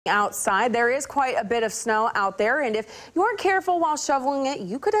Outside, there is quite a bit of snow out there, and if you aren't careful while shoveling it,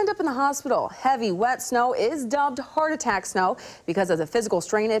 you could end up in the hospital. Heavy, wet snow is dubbed heart attack snow because of the physical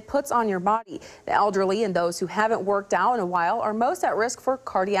strain it puts on your body. The elderly and those who haven't worked out in a while are most at risk for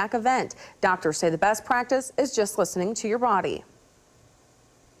cardiac event. Doctors say the best practice is just listening to your body.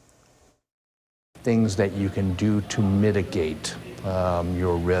 Things that you can do to mitigate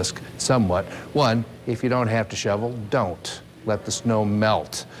your risk somewhat. One, if you don't have to shovel, don't. Let the snow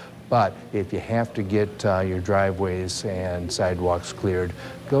melt. But if you have to get your driveways and sidewalks cleared,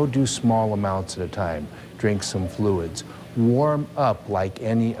 go do small amounts at a time. Drink some fluids. Warm up like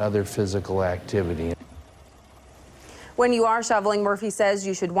any other physical activity. When you are shoveling, Murphy says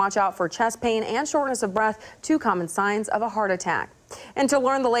you should watch out for chest pain and shortness of breath, two common signs of a heart attack. And to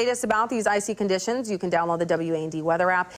learn the latest about these icy conditions, you can download the WAND weather app.